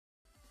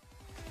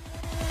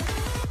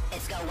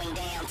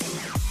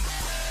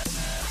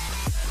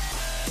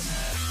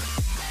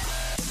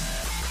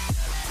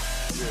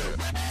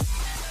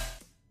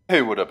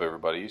Hey, what up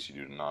everybody, it's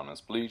your dude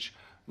Anonymous Bleach.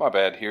 My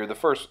bad here. The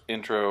first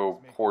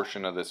intro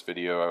portion of this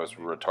video I was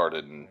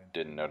retarded and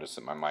didn't notice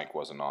that my mic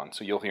wasn't on.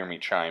 So you'll hear me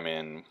chime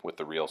in with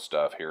the real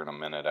stuff here in a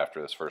minute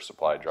after this first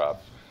supply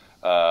drop.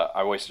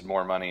 I wasted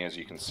more money as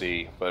you can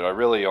see, but I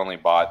really only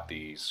bought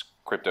these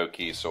crypto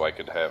keys so I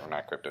could have, or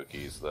not crypto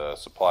keys, the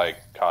supply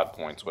COD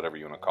points, whatever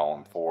you want to call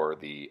them, for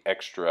the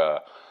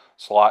extra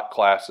slot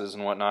classes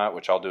and whatnot,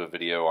 which I'll do a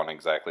video on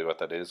exactly what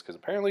that is, because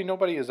apparently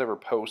nobody has ever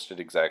posted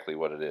exactly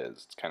what it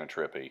is. It's kind of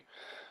trippy.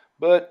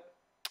 But,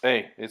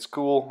 hey, it's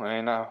cool,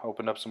 and I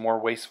opened up some more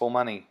wasteful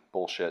money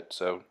bullshit,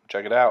 so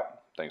check it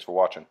out. Thanks for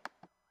watching.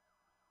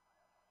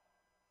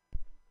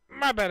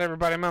 My bad,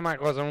 everybody. My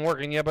mic wasn't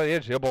working yet, but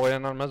it's your boy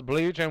Anonymous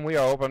Bleach, and we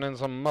are opening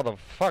some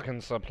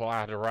motherfucking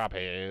supply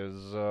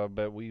droppies.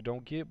 But we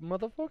don't get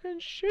motherfucking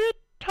shit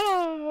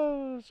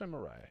toss. Am I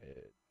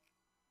right?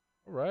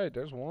 Alright,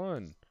 there's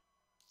one.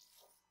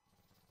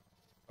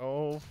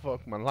 Oh,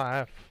 fuck my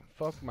life.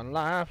 Fuck my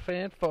life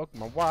and fuck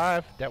my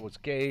wife. That was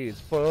gay as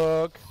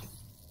fuck.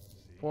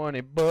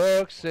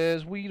 $20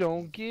 says we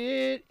don't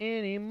get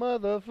any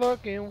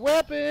motherfucking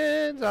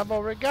weapons. I've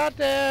already got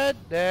that.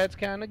 That's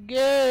kinda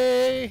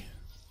gay.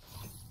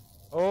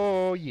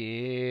 Oh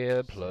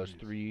yeah,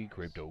 +3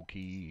 crypto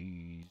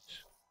keys.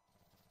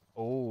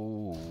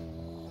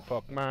 Oh,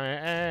 fuck my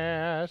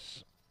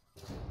ass.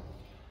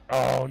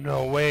 Oh,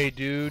 no way,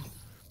 dude.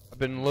 I've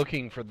been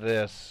looking for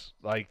this.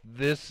 Like,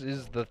 this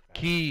is the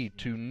key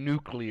to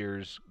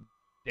nuclears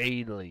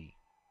daily.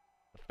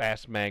 The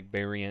fast mag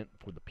variant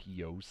for the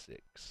PO6.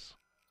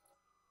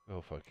 Go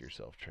fuck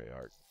yourself,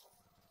 Treyarch.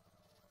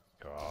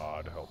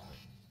 God help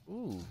me.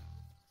 Ooh.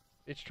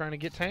 It's trying to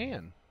get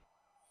tan.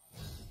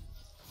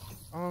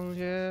 Oh,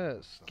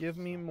 yes. Give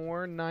me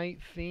more night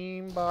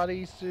theme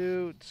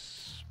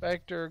bodysuits.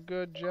 Spectre,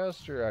 good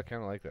gesture. I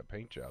kind of like that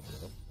paint job,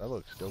 though. That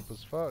looks dope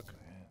as fuck.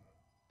 Man,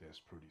 that's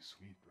pretty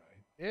sweet, right?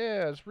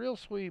 Yeah, it's real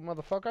sweet,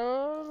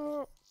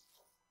 motherfucker.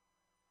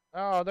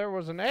 Oh, there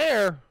was an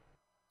air.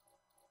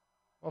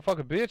 Well,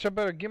 fucking bitch, I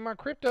better get my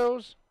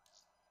cryptos.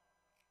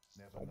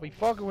 Don't be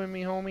fucking with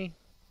me, homie.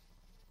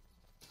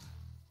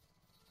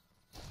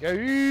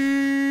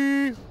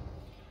 Yay! The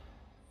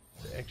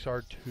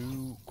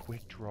XR2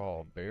 quick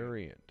draw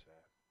variant.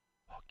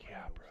 Fuck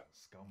yeah, bro.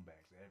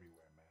 Scumbags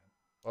everywhere, man.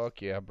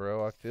 Fuck yeah,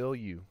 bro. I feel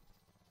you.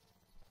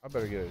 I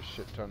better get a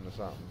shit ton of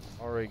something.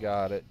 Already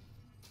got it.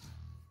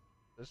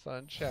 The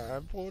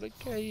sunshine for the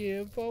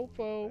KM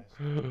fofo.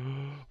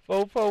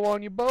 Fofo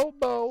on your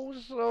bobo.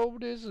 So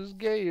this is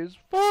gay as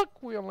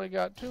fuck. We only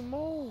got 2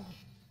 more.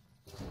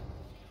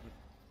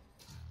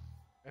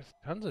 That's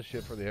tons of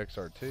shit for the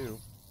XR2. Sweet.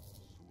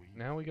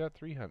 Now we got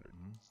 300.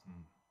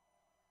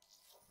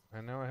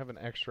 And now I have an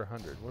extra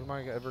 100. What am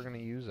I ever going to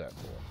use that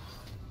for?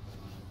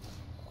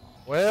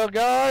 Well,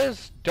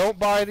 guys, don't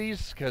buy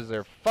these because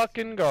they're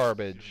fucking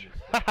garbage.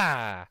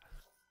 Haha.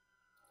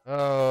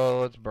 Oh,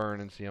 let's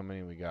burn and see how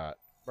many we got.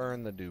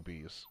 Burn the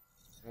doopies.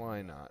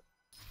 Why not?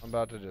 I'm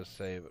about to just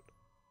save it.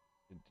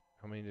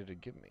 How many did it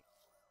give me?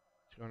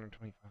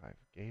 225.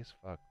 Gay as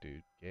fuck,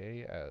 dude.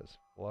 Gay as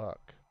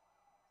fuck.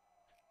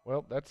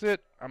 Well, that's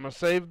it. I'm going to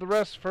save the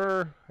rest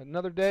for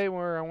another day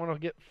where I want to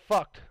get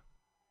fucked.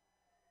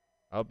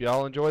 I hope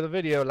y'all enjoy the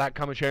video. Like,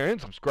 comment, share,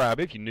 and subscribe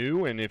if you're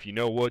new and if you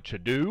know what to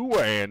do.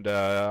 And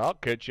I'll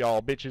catch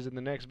y'all bitches in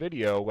the next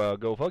video.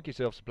 Go fuck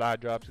yourself, supply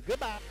drops.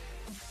 Goodbye.